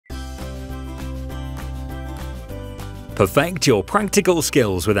Perfect your practical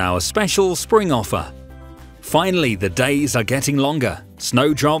skills with our special spring offer. Finally, the days are getting longer,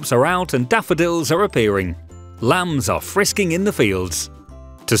 snowdrops are out and daffodils are appearing. Lambs are frisking in the fields.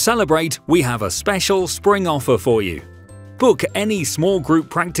 To celebrate, we have a special spring offer for you. Book any small group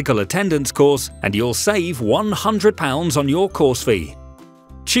practical attendance course and you'll save £100 on your course fee.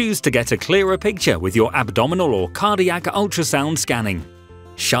 Choose to get a clearer picture with your abdominal or cardiac ultrasound scanning.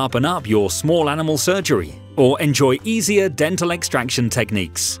 Sharpen up your small animal surgery or enjoy easier dental extraction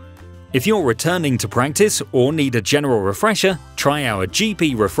techniques. If you're returning to practice or need a general refresher, try our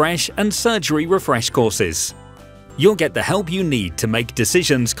GP Refresh and Surgery Refresh courses. You'll get the help you need to make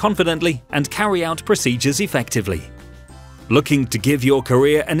decisions confidently and carry out procedures effectively. Looking to give your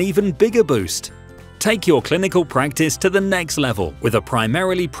career an even bigger boost? Take your clinical practice to the next level with a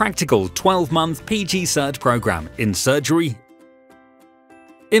primarily practical 12-month PG Cert program in surgery,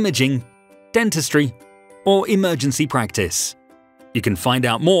 imaging, dentistry, or emergency practice. You can find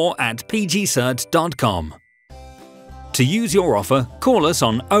out more at pgcert.com. To use your offer, call us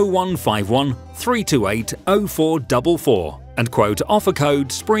on 0151 328 0444 and quote offer code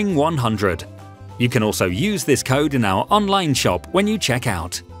Sping100. You can also use this code in our online shop when you check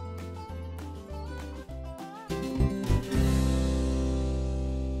out.